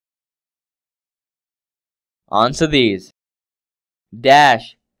Answer these.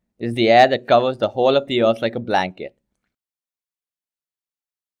 Dash is the air that covers the whole of the earth like a blanket.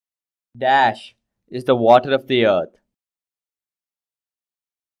 Dash is the water of the earth.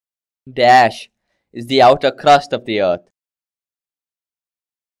 Dash is the outer crust of the earth.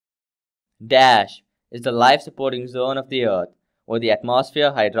 Dash is the life-supporting zone of the earth, where the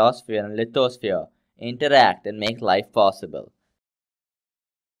atmosphere, hydrosphere, and lithosphere interact and make life possible.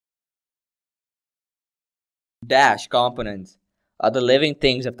 Dash components are the living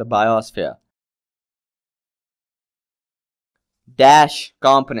things of the biosphere. Dash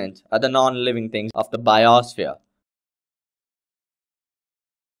components are the non-living things of the biosphere.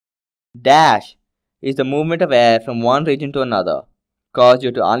 Dash is the movement of air from one region to another, caused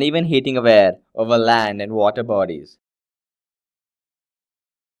due to uneven heating of air over land and water bodies.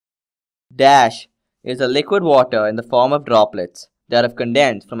 Dash is the liquid water in the form of droplets that have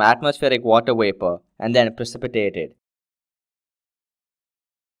condensed from atmospheric water vapor and then precipitated.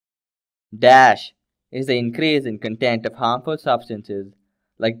 Dash is the increase in content of harmful substances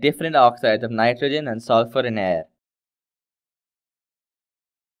like different oxides of nitrogen and sulfur in air.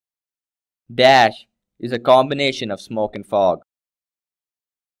 Dash is a combination of smoke and fog.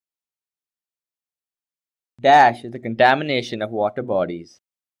 Dash is the contamination of water bodies.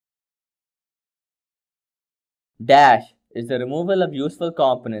 Dash is the removal of useful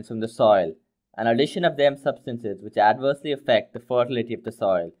components from the soil and addition of them substances which adversely affect the fertility of the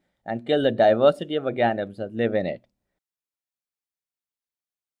soil and kill the diversity of organisms that live in it.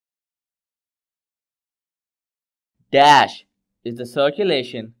 Dash is the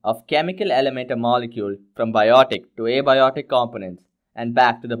circulation of chemical element or molecule from biotic to abiotic components and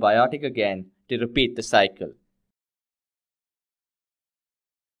back to the biotic again to repeat the cycle.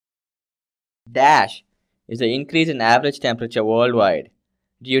 Dash is the increase in average temperature worldwide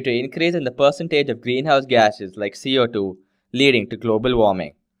due to increase in the percentage of greenhouse gases like CO2 leading to global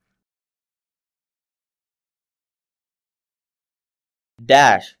warming.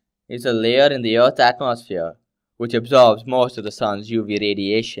 Dash is a layer in the Earth's atmosphere which absorbs most of the sun's UV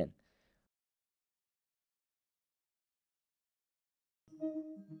radiation.